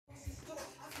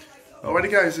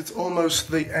Alrighty guys, it's almost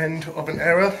the end of an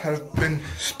era. I've been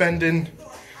spending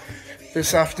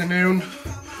this afternoon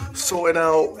sorting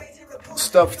out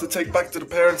stuff to take back to the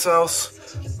parents'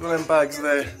 house. Got them bags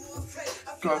there.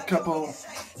 Got a couple,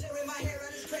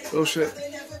 oh shit,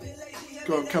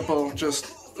 got a couple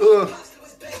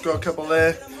got a couple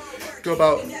there. Got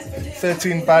about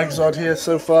 13 bags odd here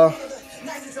so far.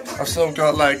 I've still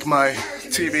got like my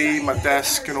TV, my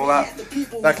desk and all that.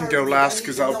 That can go last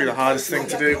because that'll be the hardest thing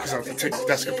to do because I have to take the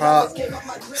desk apart,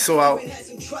 sort out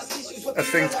a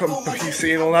thing to put on the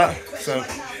PC and all that. So,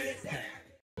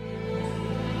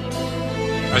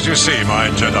 as you see, my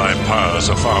Jedi powers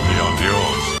are far beyond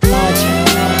yours.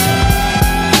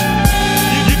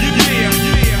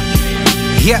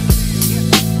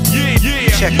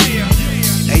 Check it.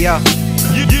 Hey yo.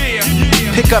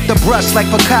 Pick up the brush like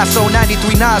Picasso,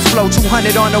 93 Nas flow,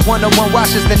 200 on the 101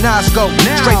 watches the Nas go.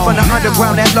 Straight from the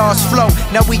underground, that lost flow.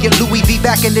 Now we get Louis V.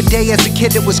 Back in the day as a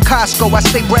kid it was Costco. I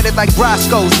stay breaded like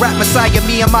Roscoe's. Rap Messiah,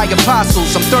 me and my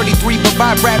apostles. I'm 33 but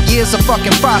my rap years are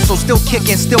fucking fossil. Still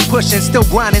kicking, still pushing, still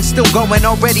grinding, still going.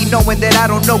 Already knowing that I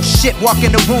don't know shit. Walk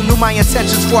in the room, knew my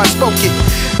intentions before I spoke it.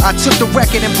 I took the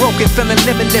record and broke it, feeling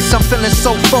limitless. I'm feeling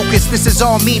so focused. This is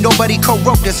all me, nobody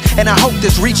co-wrote this. And I hope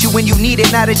this reach you when you need it.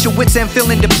 Now that your wits end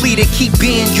feeling depleted, keep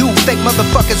being you. Fake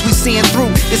motherfuckers we seeing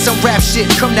through. It's some rap shit.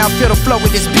 Come now, feel the flow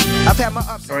with this beat. I've had my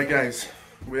ups. Alright guys,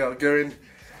 we are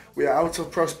out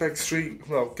of Prospect Street.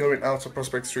 Well, going out of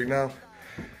Prospect Street now.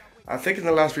 I think in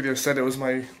the last video I said it was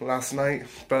my last night,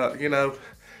 but you know,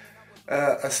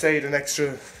 I stayed an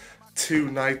extra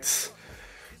 2 nights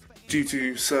due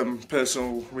to some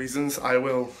personal reasons. I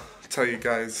will tell you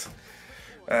guys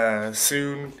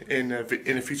soon in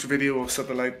a future video or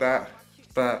something like that.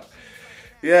 But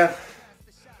yeah,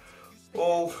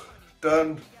 all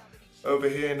done over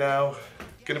here now.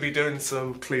 Gonna be doing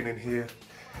some cleaning here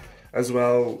as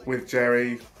well with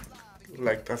Jerry,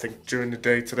 like I think during the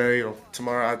day today or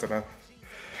tomorrow, I don't know.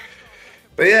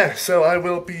 But yeah, so I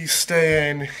will be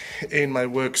staying in my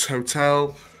works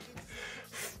hotel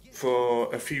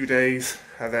for a few days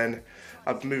and then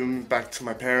I'm moving back to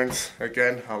my parents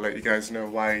again. I'll let you guys know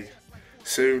why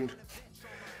soon.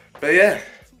 But yeah,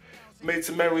 made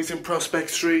some memories in Prospect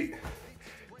Street.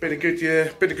 Been a good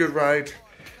year, been a good ride.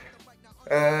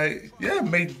 Yeah,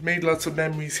 made lots of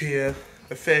memories here.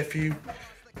 A fair few.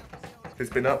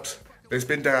 There's been ups, there's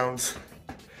been downs.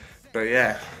 But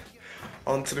yeah,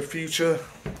 on to the future.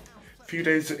 A few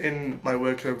days in my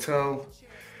work hotel.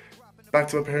 Back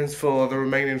to my parents for the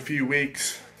remaining few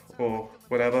weeks or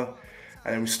whatever.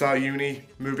 And then we start uni,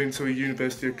 move into a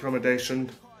university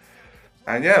accommodation.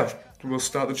 And yeah, we'll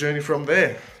start the journey from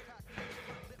there.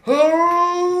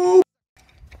 Oh!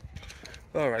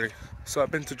 Alrighty, so I've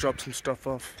been to drop some stuff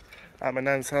off at my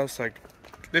nan's house, like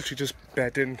literally just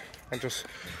bedding and just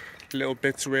little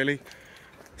bits really.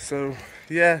 So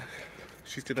yeah,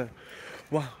 she's gonna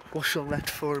wash all that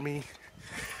for me.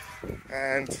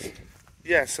 And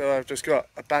yeah, so I've just got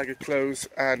a bag of clothes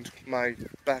and my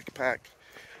backpack,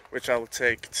 which I will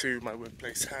take to my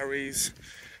workplace, Harry's.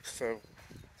 So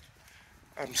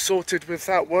I'm sorted with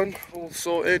that one, all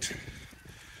sorted.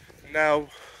 Now,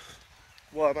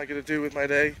 what am I going to do with my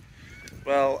day?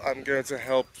 Well, I'm going to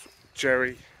help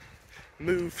Jerry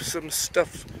move some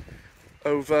stuff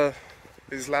over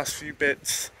his last few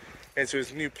bits into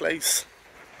his new place.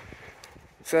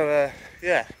 So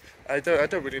yeah, I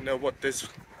don't really know what this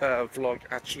vlog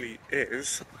actually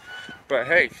is, but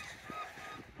hey,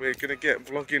 we're gonna get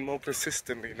vlogging more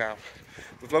consistently now.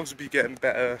 The vlogs will be getting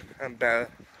better and better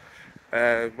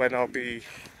when I'll be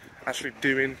actually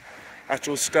doing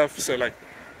actual stuff. So like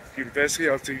university,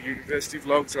 I'll do university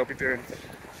vlogs. I'll be doing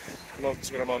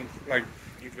vlogs when I'm on like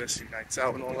university nights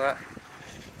out and all that.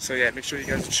 So yeah, make sure you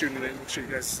guys are tuning in, make sure you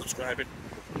guys are subscribing,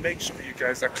 make sure you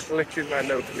guys are clicking that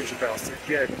notification bell so you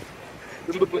get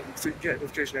a little bit, so you get a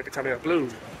notification every time I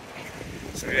upload.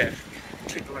 So yeah,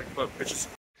 click the like button, bitches.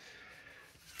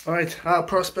 Alright, our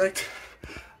Prospect.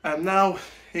 I'm now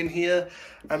in here.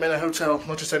 I'm in a hotel,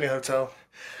 not just any hotel,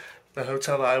 the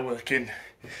hotel that I work in,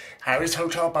 Harry's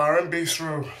Hotel Bar and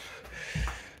Bistro.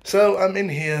 So I'm in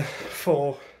here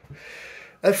for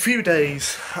a few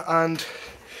days and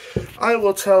I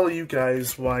will tell you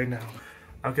guys why now.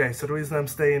 Okay, so the reason I'm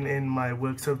staying in my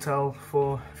works hotel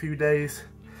for a few days,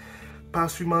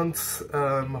 past few months,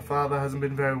 my father hasn't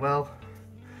been very well.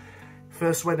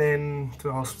 First went in to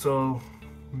the hospital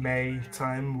May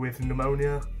time with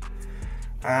pneumonia,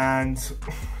 and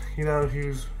you know, he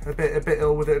was a bit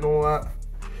ill with it and all that.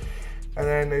 And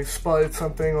then they spotted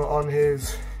something on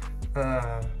his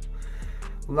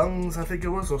lungs, I think it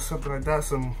was, or something like that,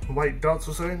 some white dots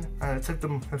or something. And it took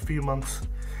them a few months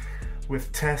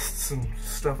with tests and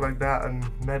stuff like that and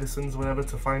medicines, whatever,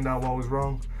 to find out what was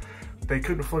wrong. They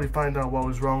couldn't fully find out what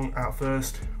was wrong at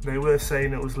first. They were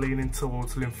saying it was leaning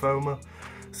towards lymphoma.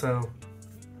 So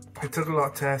I took a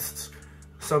lot of tests,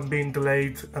 some being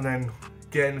delayed, and then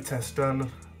getting the test done,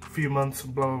 a few months,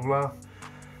 blah blah blah.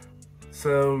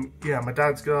 So yeah, my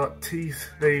dad's got teeth.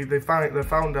 They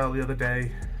found out the other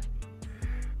day,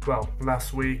 well,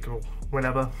 last week or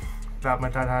whenever, that my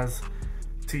dad has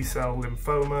T-cell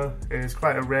lymphoma. It is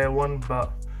quite a rare one,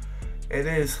 but it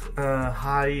is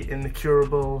high in the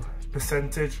curable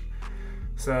percentage.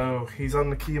 So he's on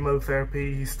the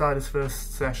chemotherapy. He started his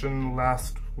first session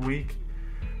last week.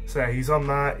 So he's on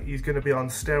that. He's going to be on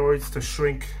steroids to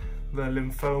shrink the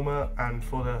lymphoma and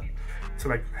to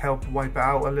like help wipe it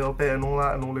out a little bit and all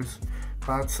that, and all his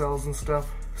bad cells and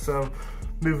stuff. So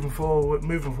moving forward,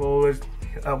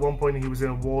 at one point he was in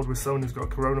a ward with someone who's got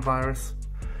coronavirus,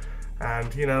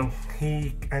 and you know,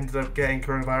 he ended up getting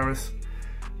coronavirus,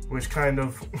 which kind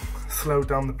of slowed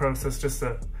down the process just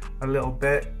a little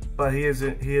bit. But he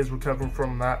is recovering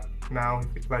from that now.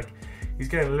 Like, he's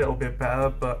getting a little bit better,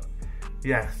 but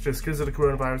yeah, just because of the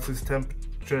coronavirus, his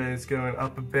temperature is going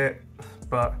up a bit.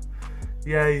 But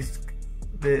yeah,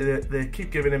 they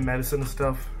keep giving him medicine and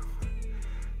stuff,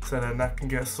 so then that can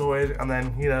get sorted. And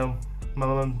then, you know, my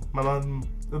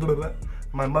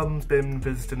mum's been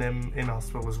visiting him in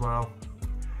hospital as well,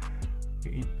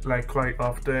 like quite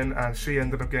often, and she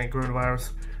ended up getting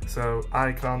coronavirus. So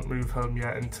I can't move home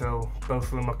yet until both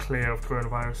of them are clear of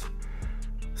coronavirus.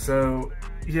 So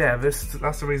yeah, that's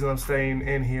the reason I'm staying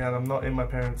in here and I'm not in my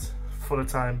parents' for the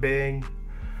time being.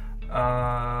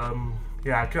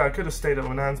 Yeah, I could have stayed at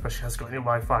my nan's, but she has got any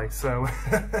Wi-Fi, so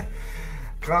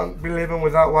can't be living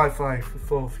without Wi-Fi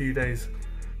for a few days.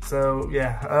 So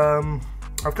yeah,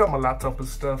 I've got my laptop and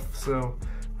stuff, so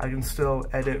I can still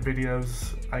edit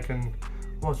videos, I can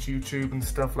watch YouTube and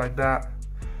stuff like that.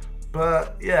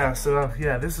 But yeah, so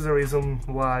yeah, this is the reason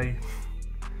why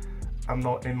I'm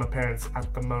not in my parents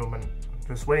at the moment.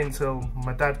 Just wait until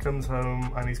my dad comes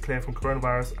home and he's clear from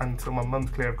coronavirus, and until my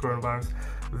mum's clear of coronavirus,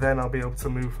 then I'll be able to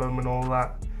move home and all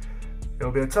that.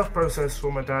 It'll be a tough process for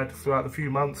my dad throughout the few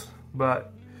months,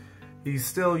 but he's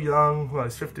still young. Well,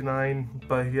 he's 59,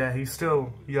 but yeah, he's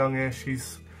still youngish.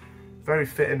 He's very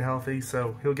fit and healthy,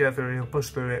 so he'll get through it, he'll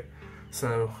push through it.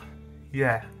 So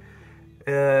yeah,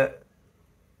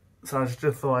 so I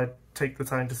just thought I'd take the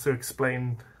time just to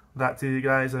explain that to you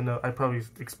guys. I know I probably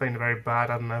explained it very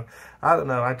bad, I don't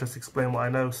know, I just explain what I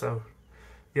know. So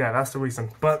yeah, that's the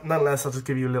reason. But nonetheless, I'll just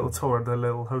give you a little tour of the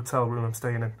little hotel room I'm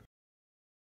staying in.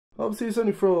 Obviously it's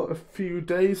only for a few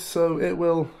days, so it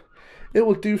will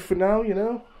do for now, you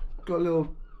know. Got a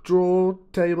little drawer,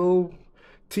 table,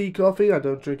 tea, coffee. I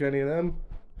don't drink any of them.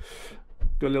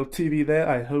 Got a little TV there.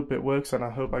 I hope it works, and I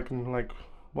hope I can like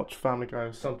watch Family Guy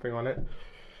or something on it.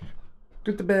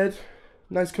 Got the bed,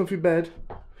 nice comfy bed.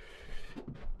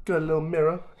 Got a little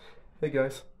mirror. Hey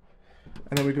guys.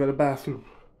 And then we got a bathroom.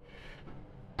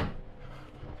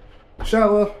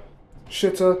 Shower,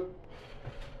 shitter,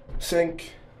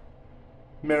 sink,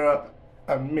 mirror,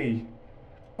 and me.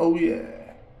 Oh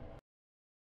yeah.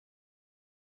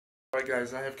 Right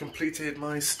guys, I have completed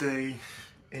my stay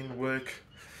in work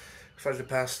for the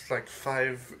past like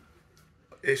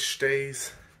 5-ish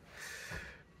days.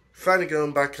 Finally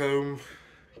going back home,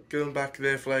 going back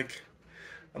there for like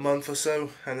a month or so,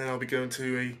 and then I'll be going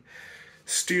to a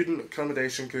student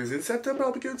accommodation, because in September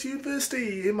I'll be going to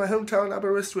university in my hometown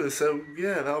Aberystwyth. So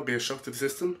yeah, that'll be a shock to the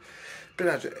system.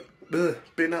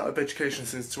 Been out of education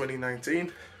since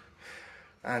 2019,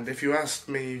 and if you asked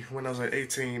me when I was like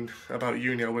 18 about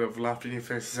uni, I would have laughed in your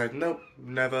face and said nope,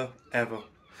 never ever.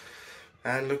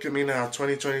 And look at me now,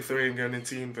 2023, I'm going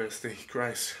into university.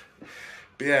 Christ.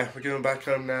 But yeah, we're going back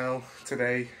home now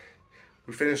today.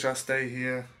 We finished our stay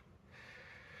here.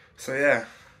 So yeah,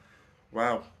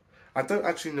 wow. I don't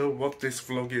actually know what this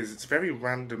vlog is. It's very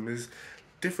random. There's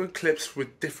different clips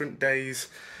with different days.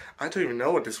 I don't even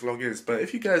know what this vlog is, but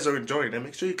if you guys are enjoying it,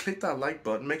 make sure you click that like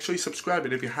button, make sure you subscribe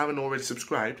it if you haven't already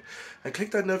subscribed, and click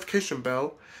that notification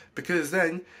bell, because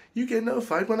then you get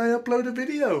notified when I upload a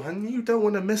video, and you don't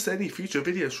want to miss any future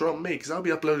videos from me, because I'll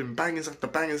be uploading bangers after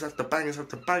bangers after bangers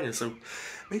after bangers, so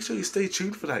make sure you stay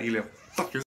tuned for that, you little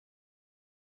fuckers.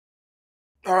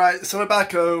 Alright, so we're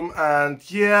back home, and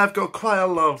yeah, I've got quite a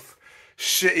lot of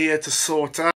shit here to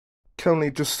sort out. Currently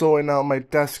just sorting out my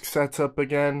desk setup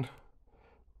again.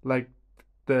 Like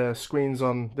the screens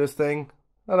on this thing.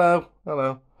 Hello.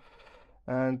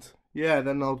 And yeah,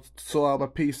 then I'll sort out my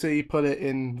PC, put it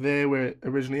in there where it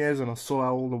originally is, and I'll sort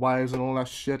out all the wires and all that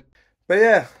shit. But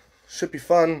yeah, should be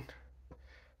fun.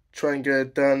 try and get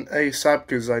it done ASAP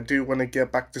because I do want to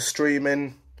get back to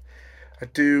streaming. I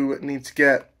do need to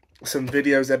get some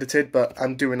videos edited, but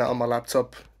I'm doing that on my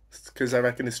laptop because I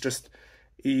reckon it's just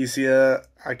easier.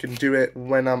 I can do it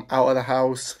when I'm out of the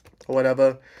house or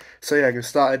whatever. So yeah, I can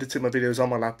start editing my videos on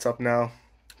my laptop now.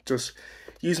 Just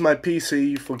use my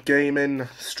PC for gaming,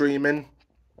 streaming,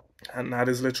 and that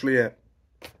is literally it.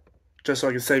 Just so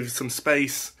I can save some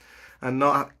space and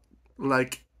not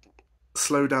like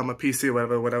slow down my PC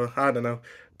or whatever, I don't know.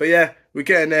 But yeah, we're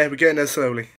getting there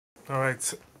slowly.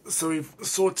 Alright, so we've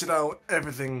sorted out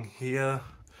everything here.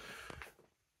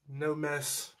 No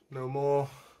mess, no more.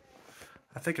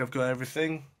 I think I've got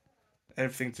everything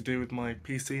to do with my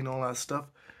PC and all that stuff.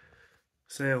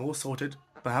 So yeah, all sorted.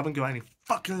 But I haven't got any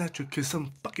fucking electric because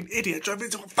some fucking idiot drove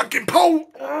into a fucking pole!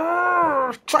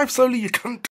 Drive slowly, you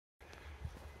cunt!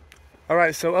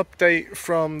 Alright, so update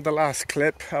from the last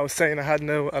clip. I was saying I had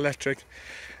no electric.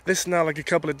 This is now like a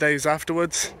couple of days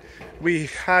afterwards. We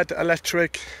had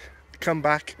electric come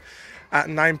back at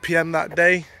 9 PM that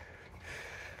day.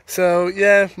 So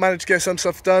yeah, managed to get some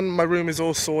stuff done. My room is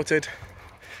all sorted.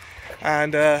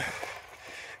 And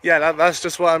yeah, that's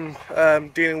just what I'm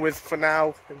dealing with for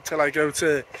now until I go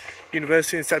to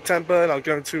university in September and I'll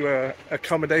go into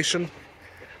accommodation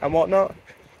and whatnot.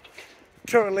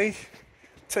 Currently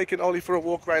taking Ollie for a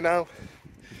walk right now.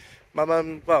 My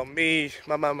mum, well, me,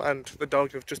 my mum and the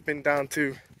dog have just been down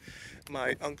to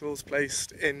my uncle's place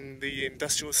in the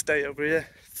industrial estate over here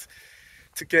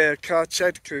to get a car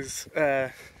checked because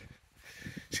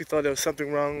she thought there was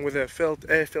something wrong with her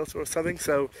air filter or something.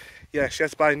 So yeah, she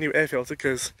has to buy a new air filter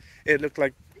because it looked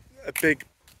like a big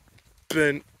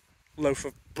burnt loaf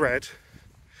of bread.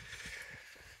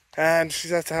 And she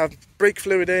has to have brake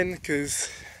fluid in because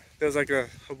there's like a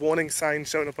warning sign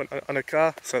showing up on a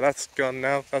car, so that's gone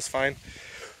now, that's fine.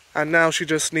 And now she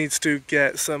just needs to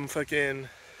get some fucking,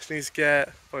 she needs to get,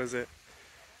 what is it?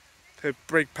 Her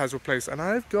brake pads replaced. And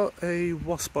I've got a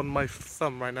wasp on my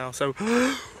thumb right now, so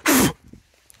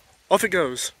off it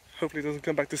goes. Hopefully it doesn't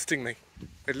come back to sting me.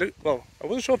 It looked, well, I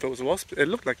wasn't sure if it was a wasp, it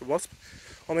looked like a wasp.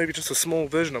 Or maybe just a small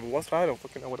version of a wasp, I don't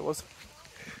fucking know what it was.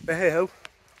 But hey ho,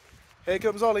 here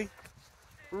comes Ollie,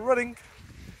 running.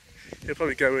 He'll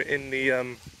probably go in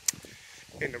the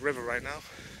river right now.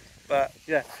 But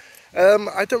yeah,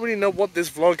 I don't really know what this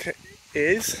vlog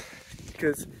is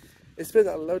because it's been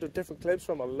a load of different clips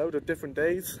from a load of different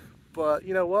days. But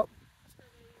you know what?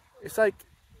 It's like,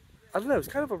 I don't know, it's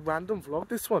kind of a random vlog,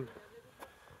 this one.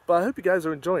 But I hope you guys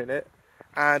are enjoying it.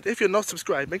 And if you're not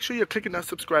subscribed, make sure you're clicking that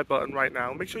subscribe button right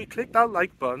now. Make sure you click that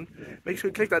like button. Make sure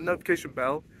you click that notification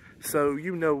bell, so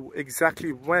you know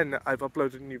exactly when I've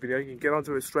uploaded a new video. You can get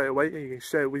onto it straight away and you can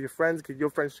share it with your friends, get your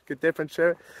friends, get their friends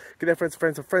share it, get their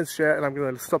friends share it, and I'm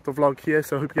going to stop the vlog here.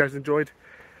 So I hope you guys enjoyed.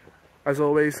 As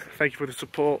always, thank you for the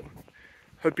support.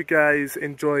 Hope you guys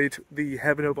enjoyed the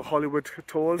Heaven Over Hollywood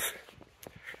tours.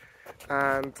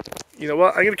 And you know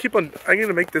what, I'm going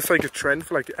to make this like a trend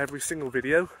for like every single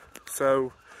video.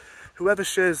 So whoever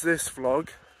shares this vlog,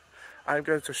 I'm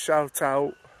going to shout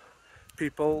out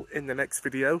people in the next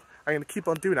video. I'm going to keep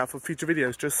on doing that for future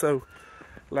videos, just so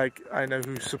like I know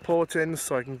who's supporting,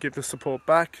 so I can give the support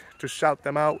back. Just shout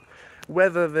them out,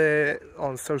 whether they're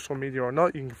on social media or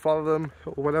not. You can follow them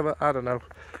or whatever, I don't know,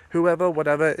 whoever,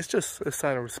 whatever. It's just a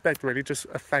sign of respect, really, just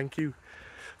a thank you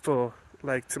for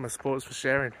like to my supporters for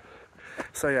sharing.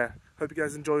 So yeah, hope you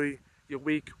guys enjoy your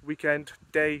week, weekend,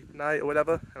 day, night or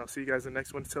whatever, and I'll see you guys in the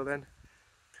next one. Until then,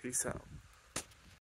 peace out.